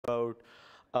about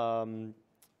um,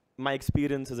 my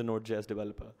experience as a Node.js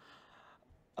developer.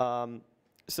 Um,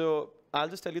 so I'll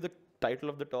just tell you the title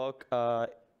of the talk.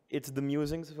 It's The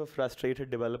Musings of a Frustrated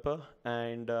Developer,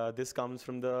 and this comes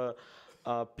from the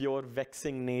pure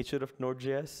vexing nature of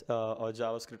Node.js, or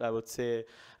JavaScript, I would say,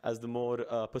 as the more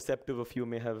perceptive of you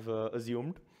may have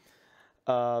assumed.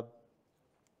 Uh,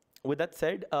 with that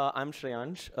said, I'm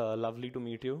Shreyansh. Lovely to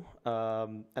meet you.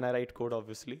 And I write code,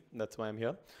 obviously. That's why I'm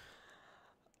here.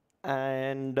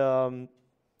 And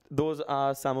those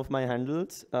are some of my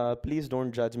handles. Please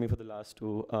don't judge me for the last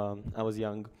two. I was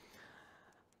young.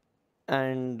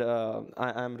 And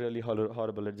I'm really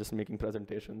horrible at just making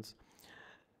presentations.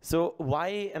 So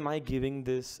why am I giving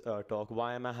this talk?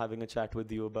 Why am I having a chat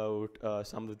with you about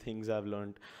some of the things I've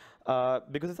learned?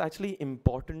 Because it's actually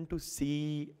important to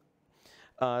see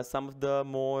some of the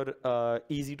more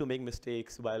easy to make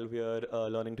mistakes while we are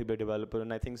learning to be a developer.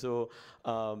 And I think so,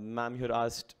 ma'am here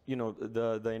asked,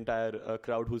 the entire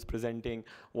crowd who's presenting,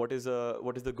 what is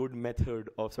the good method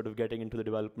of sort of getting into the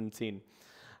development scene?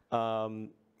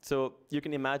 So you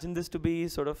can imagine this to be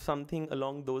sort of something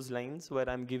along those lines where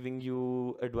I'm giving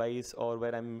you advice or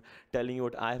where I'm telling you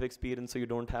what I have experienced so you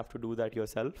don't have to do that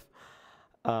yourself.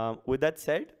 With that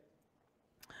said,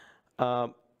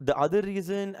 the other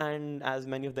reason, and as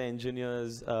many of the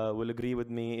engineers will agree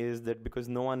with me, is that because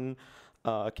no one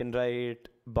can write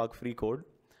bug-free code.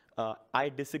 I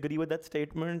disagree with that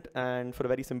statement, and for a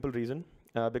very simple reason,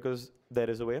 because there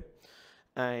is a way.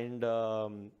 And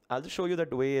I'll just show you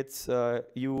that way. It's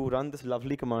you run this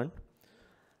lovely command,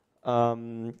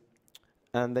 and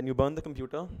then you burn the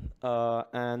computer,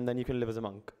 and then you can live as a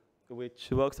monk,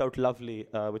 which works out lovely,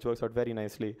 which works out very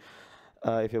nicely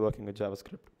if you're working with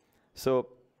JavaScript. So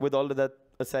with all of that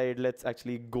aside, let's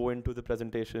actually go into the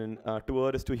presentation. To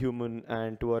err is to human,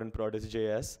 and to err in prod is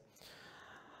JS.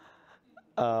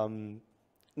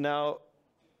 Now,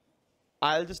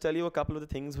 I'll just tell you a couple of the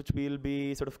things which we'll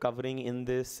be sort of covering in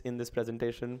this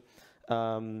presentation.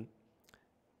 In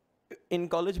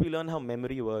college, we learn how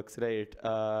memory works, right?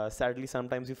 Sadly,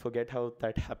 sometimes you forget how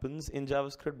that happens in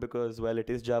JavaScript because, well,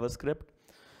 it is JavaScript,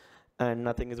 and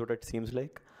nothing is what it seems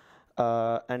like.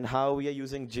 And how we are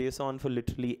using JSON for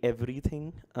literally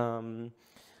everything.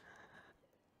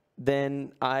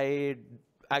 Then I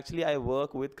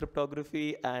work with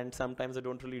cryptography, and sometimes I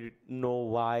don't really know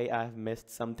why I have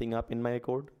messed something up in my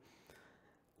code.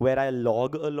 Where I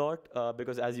log a lot,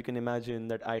 because as you can imagine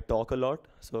that I talk a lot,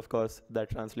 so of course that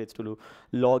translates to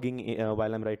logging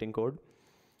while I'm writing code.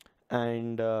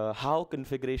 And how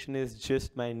configuration is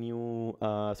just my new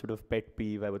sort of pet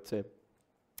peeve, I would say.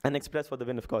 And Express for the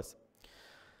win, of course.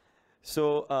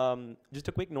 So just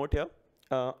a quick note here.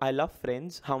 I love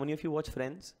Friends. How many of you watch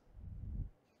Friends?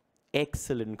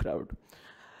 Excellent crowd.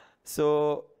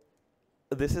 So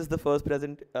this is the first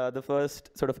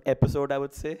sort of episode, I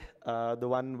would say, the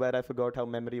one where I forgot how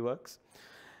memory works.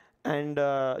 And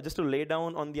just to lay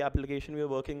down on the application we are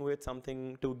working with,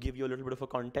 something to give you a little bit of a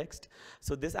context.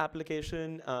 So this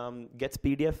application gets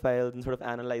PDF files and sort of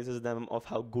analyzes them of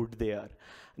how good they are.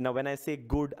 Now, when I say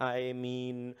good, I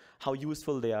mean how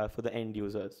useful they are for the end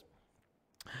users.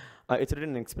 It's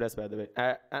written in Express, by the way.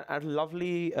 At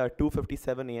lovely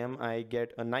 2:57 a.m., I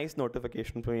get a nice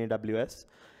notification from AWS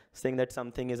saying that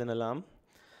something is an alarm.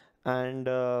 And,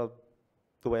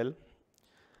 well,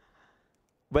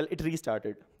 it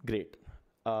restarted. Great.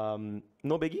 No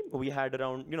biggie. We had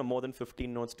around more than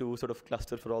 15 nodes to sort of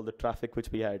cluster for all the traffic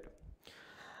which we had.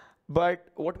 But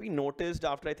what we noticed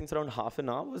after, I think, around half an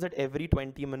hour was that every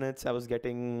 20 minutes I was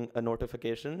getting a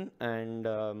notification. And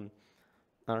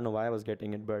I don't know why I was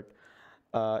getting it, but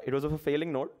it was of a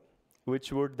failing node,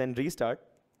 which would then restart.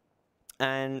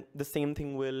 And the same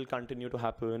thing will continue to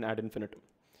happen ad infinitum.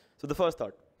 So the first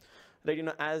thought,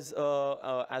 right, as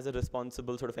a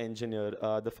responsible sort of engineer,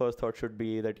 the first thought should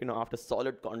be that, after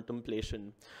solid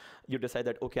contemplation, you decide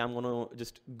that, okay, I'm going to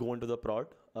just go into the prod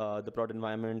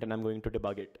environment, and I'm going to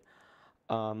debug it.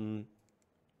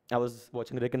 I was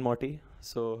watching Rick and Morty,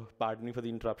 so pardon me for the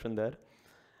interruption there.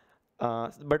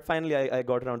 But finally, I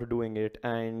got around to doing it.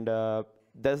 And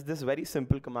there's this very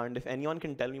simple command. If anyone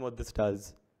can tell me what this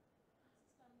does.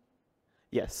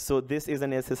 Yes, so this is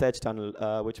an SSH tunnel,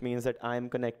 which means that I'm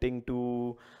connecting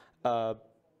to,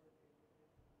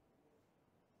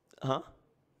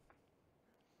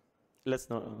 Let's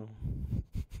not.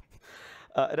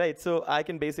 Right, so I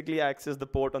can basically access the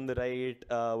port on the right,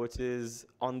 which is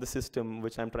on the system,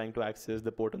 which I'm trying to access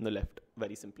the port on the left,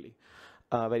 very simply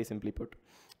put.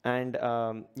 And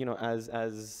as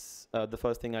the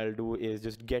first thing I'll do is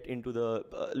just get into the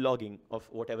logging of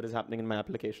whatever is happening in my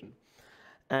application.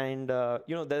 And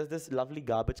there's this lovely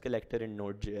garbage collector in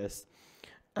Node.js.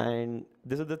 And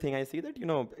this is the thing I see that,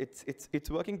 it's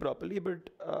working properly, but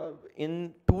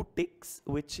in 2 ticks,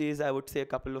 which is, I would say, a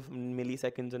couple of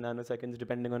milliseconds or nanoseconds,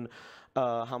 depending on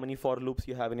how many for loops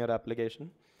you have in your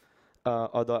application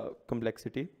or the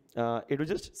complexity, it was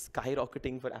just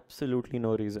skyrocketing for absolutely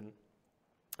no reason.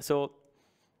 So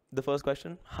the first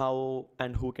question, how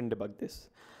and who can debug this?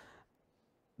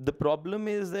 The problem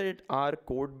is that our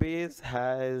code base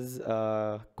has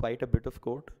quite a bit of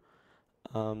code,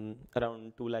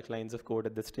 around 2 lakh lines of code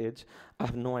at this stage. I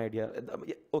have no idea.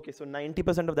 Okay, so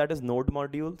 90% of that is Node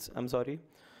modules. I'm sorry.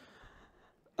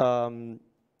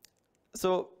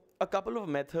 So a couple of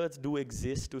methods do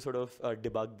exist to sort of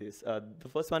debug this. The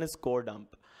first one is core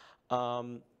dump.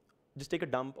 Just take a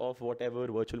dump of whatever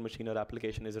virtual machine or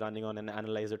application is running on and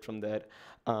analyze it from there.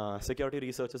 Security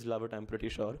researchers love it, I'm pretty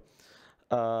sure.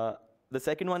 The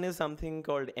second one is something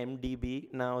called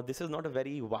MDB. Now, this is not a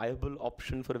very viable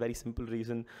option for a very simple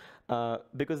reason,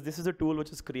 because this is a tool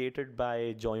which is created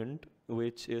by Joyent,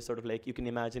 which is sort of like, you can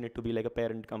imagine it to be like a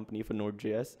parent company for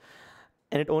Node.js.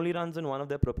 And it only runs on one of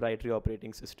their proprietary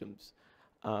operating systems.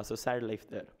 So sad life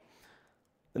there.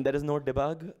 And there is no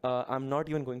debug. I'm not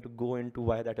even going to go into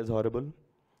why that is horrible.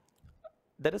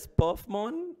 There is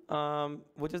perfmon,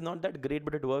 which is not that great,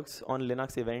 but it works on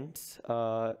Linux events.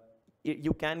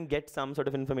 You can get some sort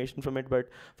of information from it, but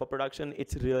for production,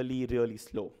 it's really, really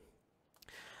slow.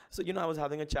 So, I was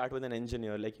having a chat with an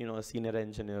engineer, like, a senior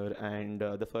engineer, and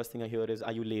the first thing I hear is,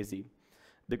 are you lazy?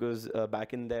 Because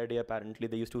back in their day, apparently,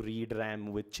 they used to read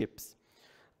RAM with chips,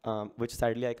 which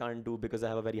sadly I can't do because I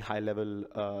have a very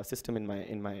high-level system in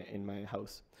my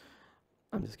house.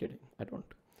 I'm just kidding, I don't.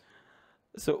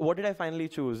 So what did I finally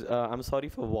choose? I'm sorry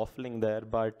for waffling there,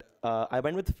 but I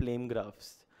went with flame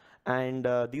graphs. And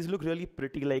these look really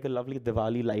pretty, like a lovely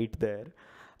Diwali light there.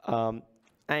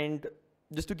 And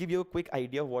just to give you a quick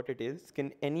idea of what it is,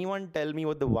 can anyone tell me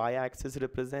what the y-axis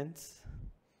represents?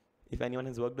 If anyone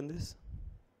has worked on this?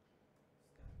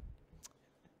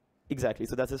 Exactly,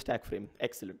 so that's a stack frame.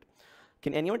 Excellent.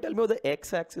 Can anyone tell me what the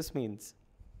x-axis means?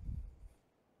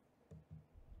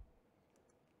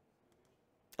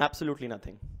 Absolutely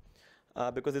nothing,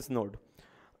 because it's Node.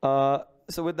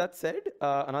 So with that said,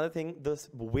 another thing, the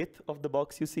width of the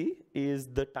box you see is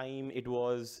the time it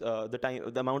was,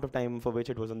 the amount of time for which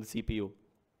it was on the CPU.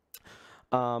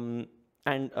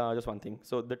 And just one thing,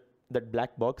 so that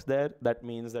black box there, that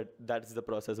means that that's the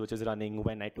process which is running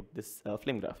when I took this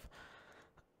flame graph.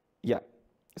 Yeah.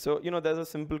 So, there's a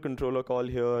simple controller call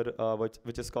here,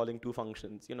 which is calling 2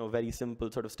 functions, very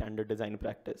simple sort of standard design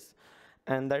practice.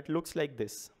 And that looks like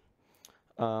this.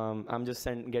 I'm just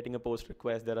getting a post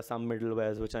request. There are some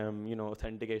middlewares which I'm,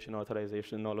 authentication,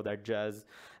 authorization, all of that jazz.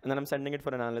 And then I'm sending it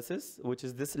for analysis, which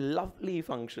is this lovely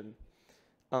function.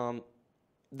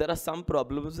 There are some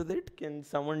problems with it. Can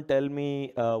someone tell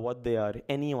me what they are?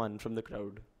 Anyone from the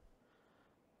crowd?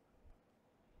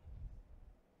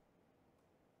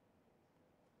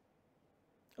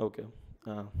 Okay.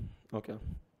 Okay.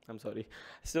 I'm sorry.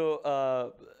 So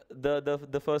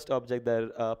the first object there,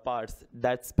 parts,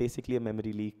 that's basically a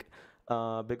memory leak,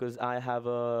 because I have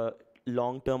a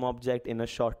long-term object in a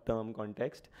short-term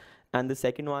context. And the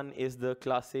second one is the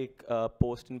classic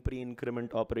post and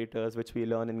pre-increment operators, which we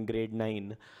learn in grade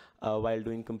 9 while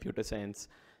doing computer science.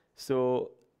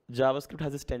 So JavaScript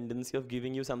has this tendency of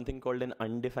giving you something called an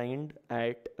undefined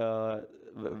at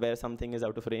where something is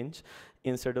out of range,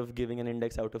 instead of giving an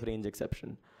index out of range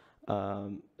exception.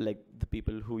 Like the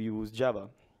people who use Java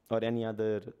or any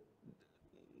other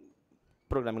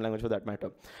programming language for that matter.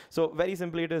 So very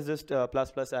simply, it is just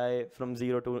plus I from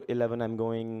 0 to 11, I'm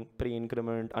going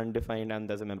pre-increment, undefined, and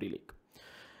there's a memory leak.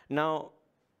 Now,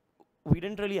 we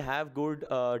didn't really have good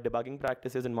debugging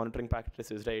practices and monitoring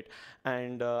practices, right?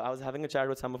 And I was having a chat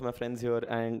with some of my friends here,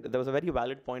 and there was a very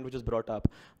valid point which was brought up,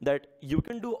 that you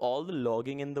can do all the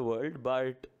logging in the world,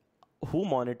 but who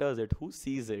monitors it? Who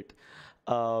sees it?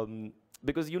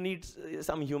 Because you need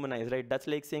some human eyes, right? That's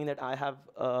like saying that I have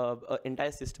an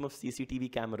entire system of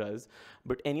CCTV cameras,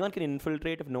 but anyone can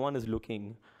infiltrate if no one is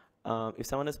looking. If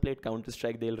someone has played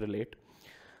Counter-Strike, they'll relate.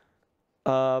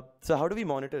 So how do we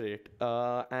monitor it?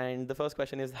 And the first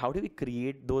question is, how do we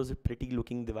create those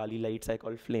pretty-looking Diwali lights I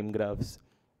call flame graphs?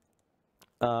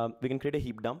 We can create a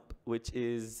heap dump, which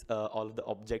is all of the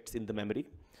objects in the memory.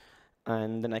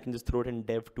 And then I can just throw it in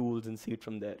dev tools and see it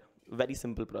from there. Very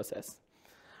simple process.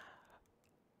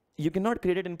 You cannot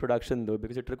create it in production, though,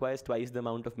 because it requires twice the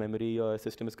amount of memory your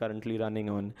system is currently running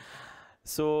on.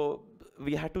 So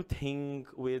we had to think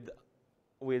with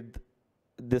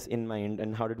this in mind,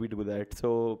 and how did we do that?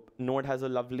 So Node has a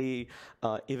lovely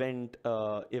event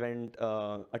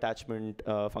attachment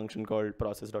function called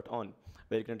process.on,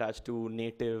 where you can attach to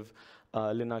native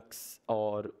Linux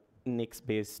or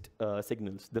Nix-based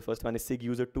signals. The first one is SIG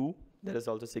user 2. There is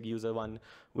also SIG user 1,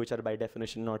 which are by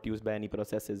definition not used by any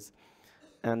processes.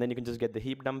 And then you can just get the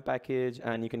heap dump package,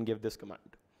 and you can give this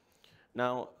command.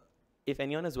 Now, if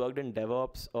anyone has worked in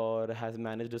DevOps or has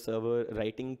managed a server,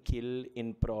 writing kill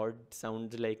in prod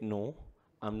sounds like, no,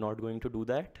 I'm not going to do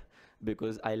that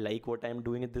because I like what I'm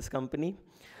doing at this company.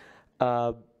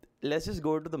 Let's just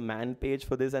go to the man page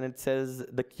for this, and it says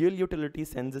the kill utility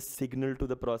sends a signal to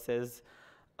the process.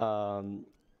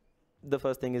 The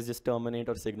first thing is just terminate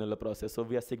or signal a process. So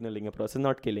we are signaling a process,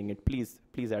 not killing it. Please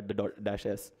add the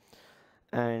 -s.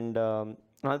 And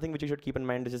another thing which you should keep in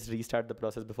mind is just restart the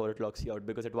process before it locks you out,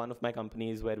 because at one of my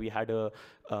companies where we had a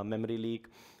memory leak,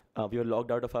 we were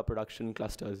logged out of our production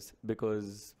clusters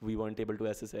because we weren't able to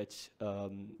SSH.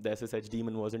 The SSH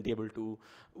daemon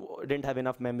didn't have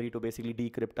enough memory to basically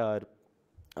decrypt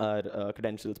our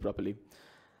credentials properly.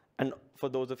 And for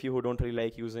those of you who don't really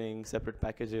like using separate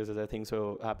packages, as I think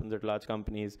so happens at large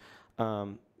companies,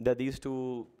 there are these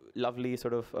two lovely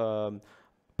sort of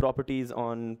properties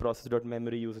on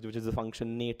process.memory usage, which is a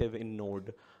function native in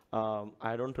Node.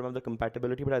 I don't remember the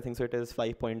compatibility, but I think so it is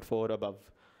 5.4 above.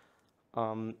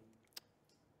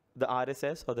 The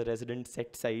RSS, or the resident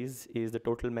set size, is the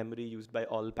total memory used by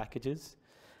all packages.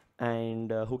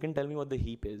 And who can tell me what the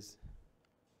heap is?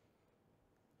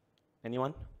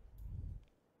 Anyone?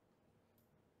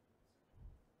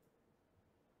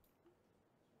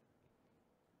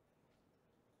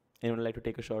 Anyone like to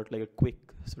take a shot, like a quick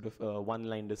sort of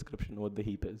one-line description of what the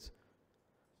heap is?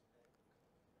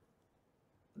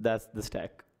 That's the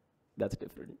stack. That's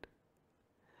different.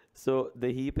 So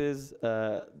the heap is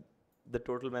the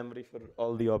total memory for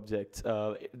all the objects.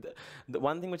 The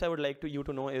one thing which I would like you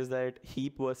to know is that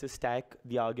heap versus stack,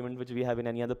 the argument which we have in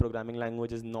any other programming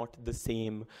language, is not the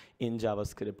same in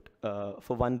JavaScript.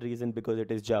 For one reason, because it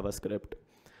is JavaScript.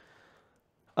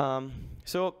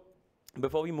 So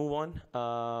before we move on,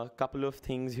 a couple of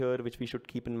things here which we should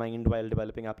keep in mind while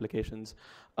developing applications.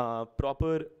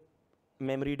 Proper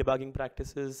memory debugging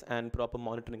practices and proper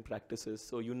monitoring practices,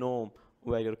 so you know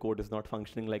where your code is not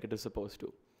functioning like it is supposed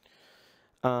to.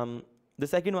 The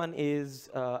second one is,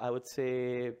 I would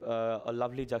say, a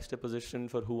lovely juxtaposition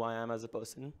for who I am as a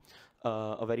person,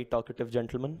 a very talkative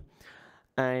gentleman.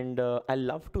 And I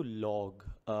love to log.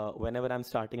 Whenever I'm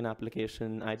starting an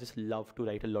application, I just love to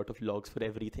write a lot of logs for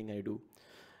everything I do.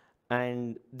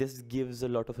 And this gives a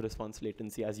lot of response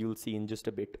latency, as you'll see in just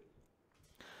a bit.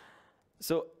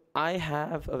 So I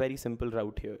have a very simple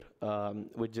route here,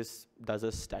 which just does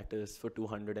a status for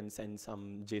 200 and sends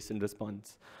some JSON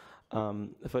response.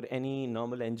 For any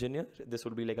normal engineer, this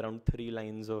would be like around 3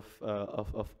 lines of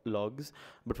logs.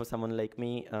 But for someone like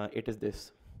me, it is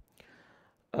this.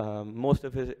 Most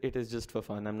of it is just for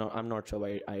fun. I'm not sure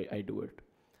why I do it.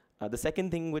 The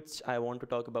second thing which I want to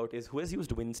talk about is, who has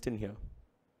used Winston here?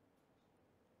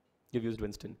 You've used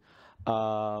Winston.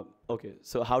 Okay,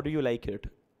 so how do you like it?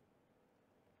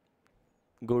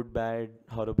 Good, bad,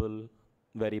 horrible,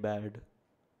 very bad?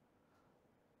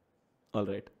 All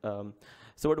right.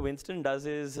 So what Winston does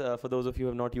is, for those of you who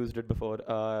have not used it before,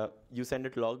 you send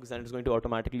it logs, and it's going to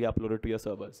automatically upload it to your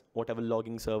servers, whatever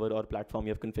logging server or platform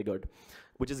you have configured,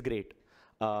 which is great.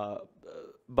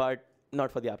 But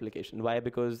not for the application. Why?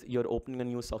 Because you're opening a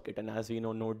new socket, and as we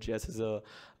know, Node.js is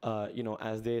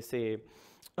as they say,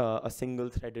 a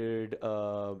single-threaded,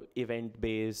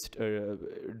 event-based,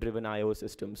 driven I/O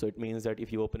system. So it means that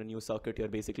if you open a new socket, you're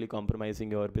basically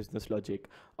compromising your business logic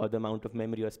or the amount of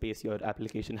memory or space your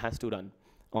application has to run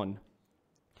on.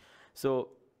 So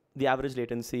the average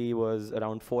latency was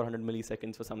around 400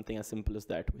 milliseconds for something as simple as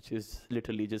that, which is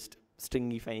literally just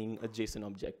stringifying a JSON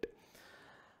object.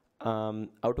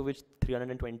 Out of which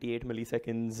 328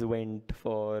 milliseconds went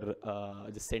for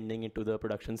just sending it to the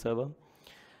production server.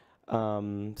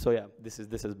 So yeah, this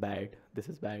is bad. This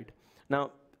is bad.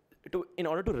 Now, in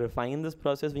order to refine this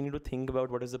process, we need to think about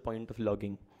what is the point of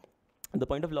logging. The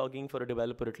point of logging for a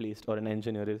developer, at least, or an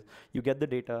engineer, is you get the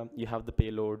data, you have the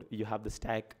payload, you have the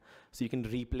stack, so you can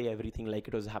replay everything like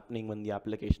it was happening when the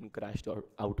application crashed out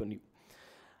on you.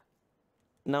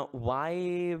 Now,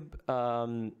 why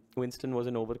Winston was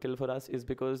an overkill for us is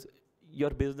because your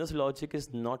business logic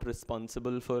is not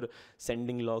responsible for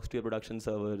sending logs to your production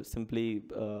server. Simply,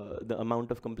 the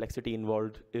amount of complexity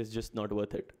involved is just not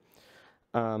worth it.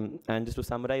 And just to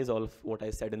summarize all of what I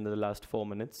said in the last 4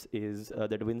 minutes is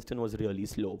that Winston was really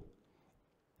slow.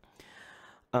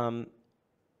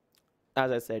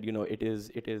 As I said, it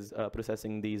is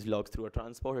processing these logs through a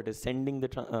transport. It is sending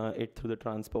it through the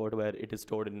transport where it is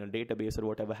stored in a database or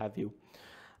whatever have you.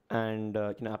 and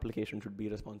application should be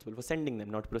responsible for sending them,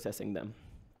 not processing them.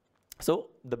 So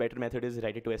the better method is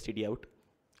write it to std out,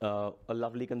 a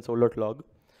lovely console.log,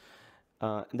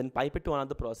 and then pipe it to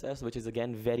another process, which is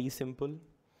again very simple,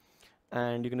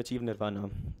 and you can achieve nirvana.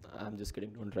 I'm just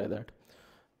kidding, don't try that.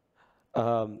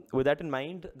 With that in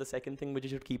mind, the second thing which you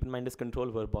should keep in mind is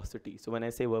control verbosity. So when I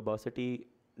say verbosity,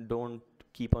 don't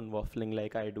keep on waffling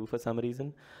like I do for some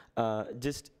reason.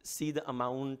 Just see the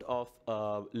amount of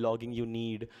logging you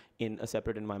need in a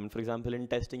separate environment. For example, in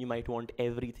testing, you might want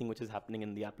everything which is happening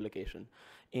in the application.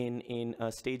 In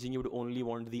staging, you would only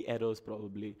want the errors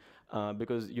probably,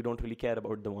 because you don't really care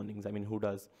about the warnings. I mean, who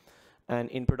does? And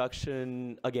in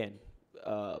production, again,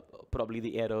 probably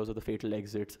the errors or the fatal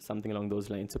exits, something along those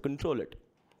lines. So control it.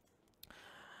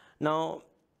 Now,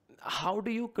 how do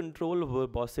you control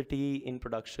verbosity in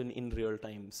production in real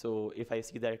time? So if I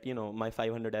see that my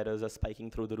 500 errors are spiking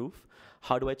through the roof,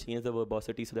 how do I change the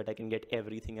verbosity so that I can get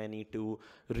everything I need to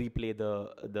replay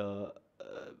the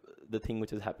thing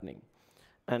which is happening?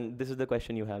 And this is the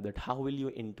question you have, that how will you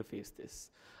interface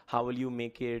this? How will you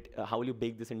make it, how will you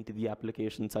bake this into the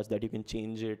application such that you can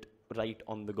change it right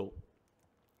on the go?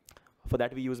 For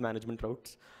that, we use management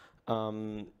routes,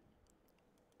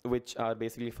 which are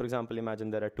basically, for example, imagine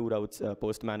there are two routes,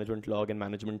 post management log and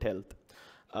management health.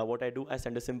 What I do, I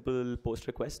send a simple post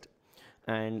request,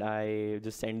 and I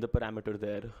just send the parameter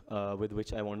there with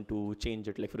which I want to change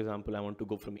it. Like, for example, I want to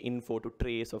go from info to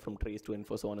trace, or from trace to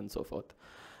info, so on and so forth.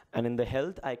 And in the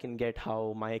health, I can get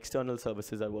how my external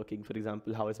services are working. For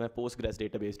example, how is my Postgres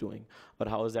database doing? Or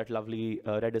how is that lovely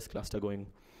Redis cluster going?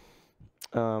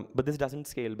 But this doesn't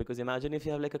scale, because imagine if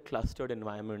you have like a clustered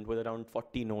environment with around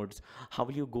 40 nodes. How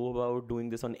will you go about doing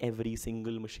this on every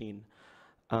single machine?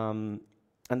 And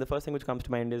the first thing which comes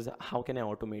to mind is, how can I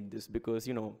automate this? Because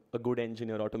a good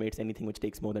engineer automates anything which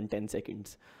takes more than 10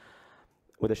 seconds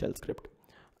with a shell script.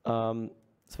 So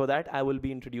for that, I will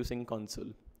be introducing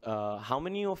console. How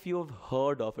many of you have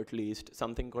heard of at least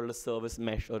something called a service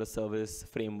mesh or a service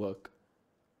framework?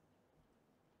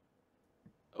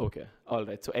 Okay, all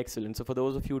right, so excellent. So for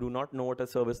those of you who do not know what a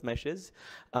service mesh is,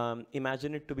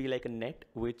 imagine it to be like a net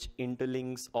which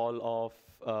interlinks all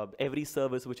of every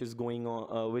service which is going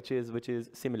on, which is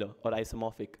similar or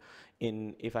isomorphic,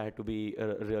 if I had to be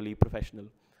really professional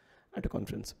at a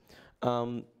conference.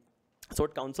 So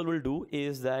what console will do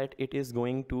is that it is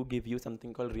going to give you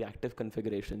something called reactive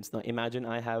configurations. Now imagine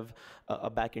I have a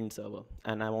backend server,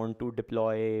 and I want to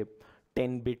deploy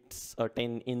 10 bits or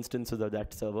 10 instances of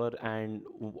that server, and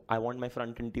I want my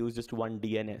front end to use just one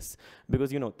DNS,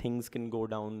 because things can go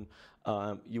down.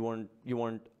 You want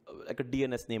like a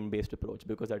DNS name based approach,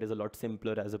 because that is a lot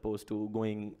simpler as opposed to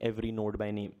going every node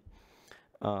by name.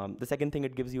 The second thing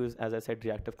it gives you is, as I said,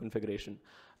 reactive configuration.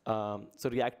 So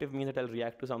reactive means that I'll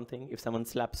react to something. If someone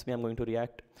slaps me, I'm going to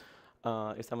react.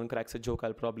 If someone cracks a joke,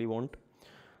 I'll probably won't.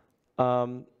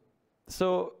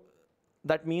 So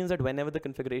that means that whenever the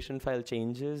configuration file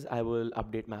changes, I will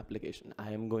update my application.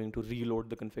 I am going to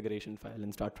reload the configuration file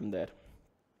and start from there,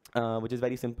 which is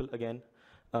very simple. Again,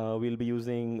 we'll be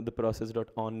using the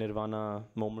process.onNirvana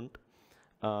moment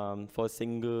for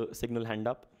signal hang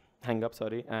up,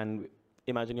 and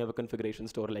imagine you have a configuration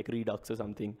store like Redux or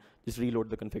something. Just reload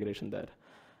the configuration there.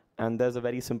 And there's a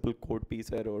very simple code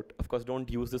piece I wrote. Of course, don't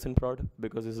use this in prod,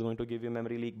 because this is going to give you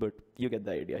memory leak, but you get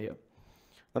the idea here.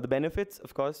 Now the benefits,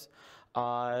 of course,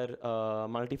 are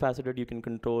multifaceted. You can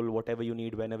control whatever you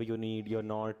need, whenever you need. You're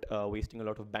not wasting a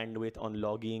lot of bandwidth on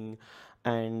logging,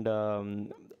 and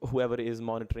whoever is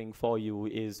monitoring for you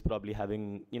is probably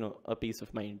having a peace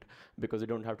of mind, because you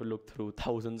don't have to look through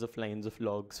thousands of lines of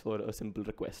logs for a simple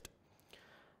request.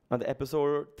 Now the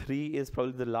episode 3 is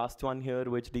probably the last one here,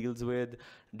 which deals with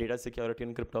data security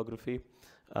and cryptography.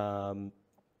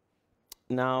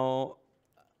 Now,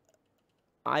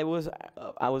 I was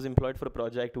employed for a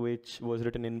project which was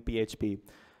written in PHP.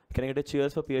 Can I get a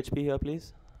cheers for PHP here,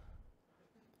 please?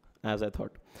 As I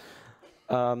thought.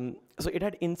 So it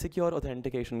had insecure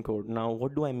authentication code. Now,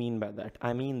 what do I mean by that?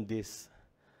 I mean this.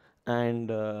 And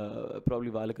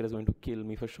probably Valakar is going to kill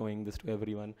me for showing this to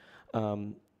everyone.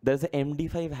 There's an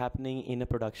MD5 happening in a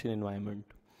production environment.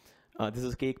 This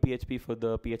is Cake PHP for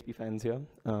the PHP fans here.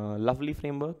 Lovely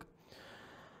framework.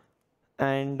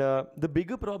 And the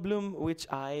bigger problem, which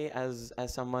I, as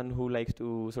someone who likes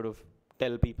to sort of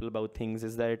tell people about things,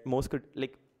 is that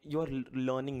you're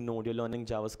learning Node, you're learning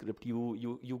JavaScript,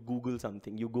 you Google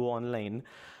something, you go online,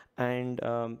 and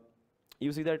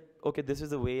you see that, okay, this is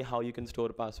the way how you can store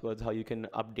passwords, how you can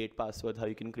update passwords, how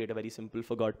you can create a very simple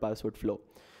forgot password flow.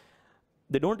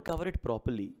 they don't cover it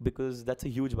properly because that's a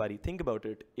huge worry. Think about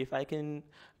it. If I can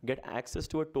get access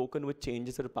to a token which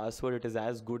changes your password, it is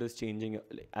as good as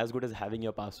as good as having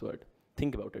your password.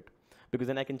 Think about it, because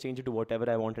then I can change it to whatever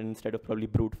I want instead of probably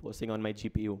brute forcing on my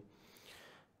GPU.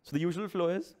 So the usual flow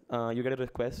is you get a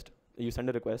request, you send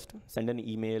a request, send an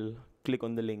email, click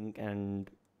on the link, and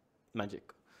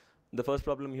magic. The first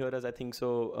problem here, as I think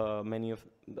so many of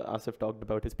us have talked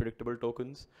about, is predictable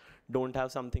tokens. Don't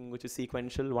have something which is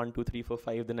sequential, 1, 2, 3, 4,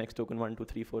 5, the next token 1, 2,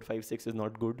 3, 4, 5, 6 is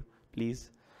not good,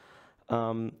 please.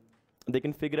 They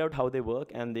can figure out how they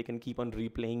work and they can keep on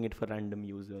replaying it for random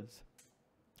users.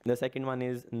 The second one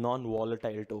is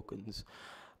non-volatile tokens,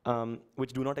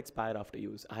 which do not expire after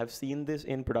use. I have seen this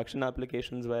in production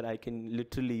applications where I can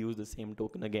literally use the same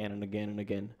token again and again and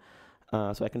again.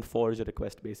 So I can forge a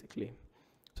request basically.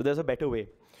 So there's a better way.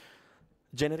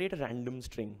 Generate a random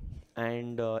string.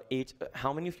 And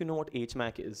how many of you know what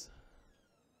HMAC is?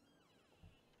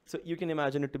 So you can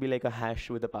imagine it to be like a hash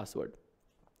with a password,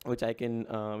 which I can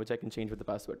change with the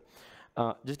password.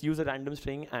 Just use a random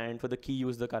string, and for the key,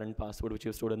 use the current password which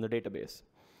you stored in the database.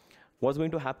 What's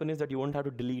going to happen is that you won't have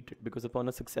to delete it, because upon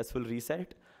a successful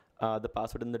reset, the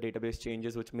password in the database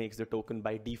changes, which makes the token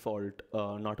by default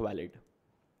not valid.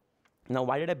 Now,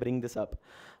 why did I bring this up?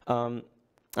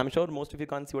 I'm sure most of you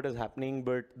can't see what is happening,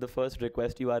 but the first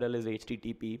request URL is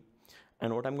HTTP.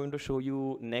 And what I'm going to show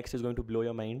you next is going to blow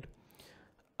your mind.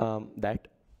 We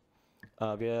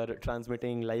are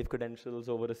transmitting live credentials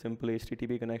over a simple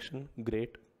HTTP connection.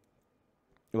 Great.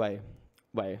 Why?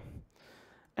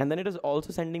 And then it is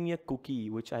also sending me a cookie,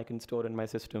 which I can store in my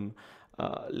system.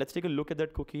 Let's take a look at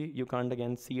that cookie. You can't,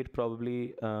 again, see it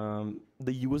probably.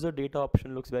 The user data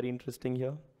option looks very interesting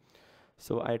here.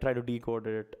 So I try to decode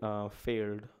it,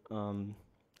 failed, and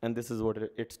this is what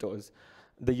it stores.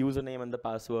 The username and the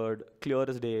password, clear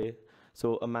as day.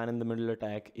 So a man-in-the-middle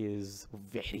attack is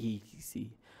very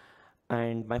easy.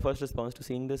 And my first response to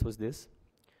seeing this was this,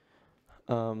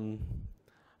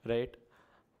 right?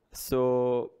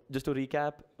 So just to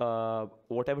recap,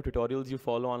 whatever tutorials you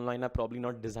follow online are probably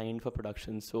not designed for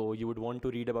production. So you would want to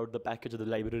read about the package or the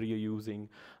library you're using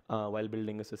while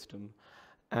building a system.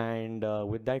 And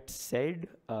with that said,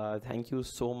 thank you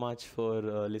so much for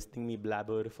listening me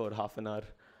blabber for half an hour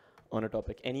on a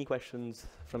topic. Any questions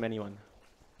from anyone?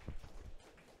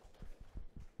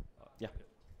 Yeah.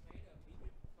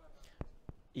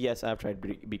 Yes, I've tried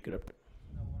Bcrypt.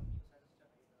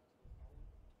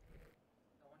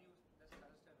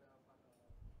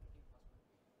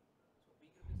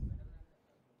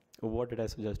 What did I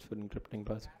suggest for encrypting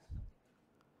passwords?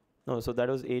 No, so that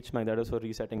was HMAC, that was for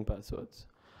resetting passwords.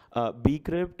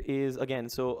 Bcrypt is, again,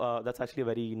 so that's actually a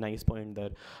very nice point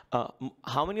there.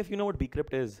 How many of you know what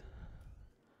Bcrypt is?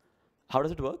 How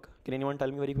does it work? Can anyone tell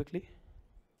me very quickly?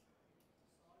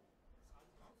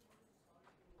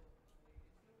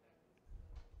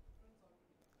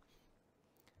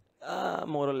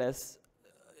 More or less.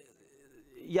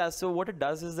 Yeah, so what it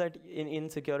does is that in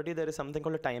security, there is something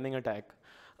called a timing attack,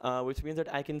 which means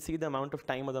that I can see the amount of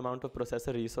time or the amount of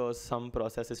processor resource some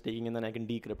process is taking, and then I can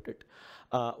decrypt it.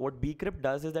 What Bcrypt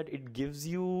does is that it gives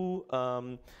you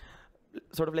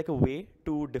sort of like a way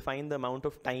to define the amount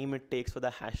of time it takes for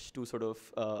the hash to sort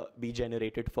of be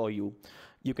generated for you.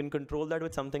 You can control that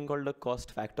with something called a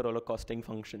cost factor or a costing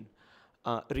function.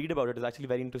 Read about it. It's actually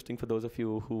very interesting for those of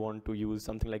you who want to use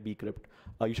something like Bcrypt.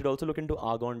 You should also look into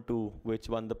Argon 2, which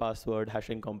won the password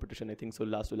hashing competition, I think so,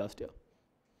 last year.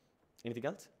 Anything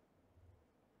else?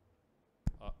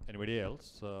 Anybody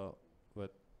else who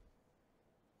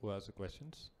has the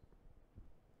questions?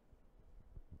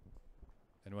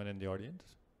 Anyone in the audience?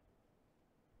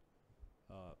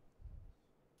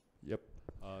 Yep.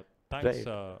 Thanks,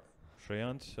 Right.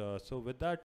 Shreyans. So with that,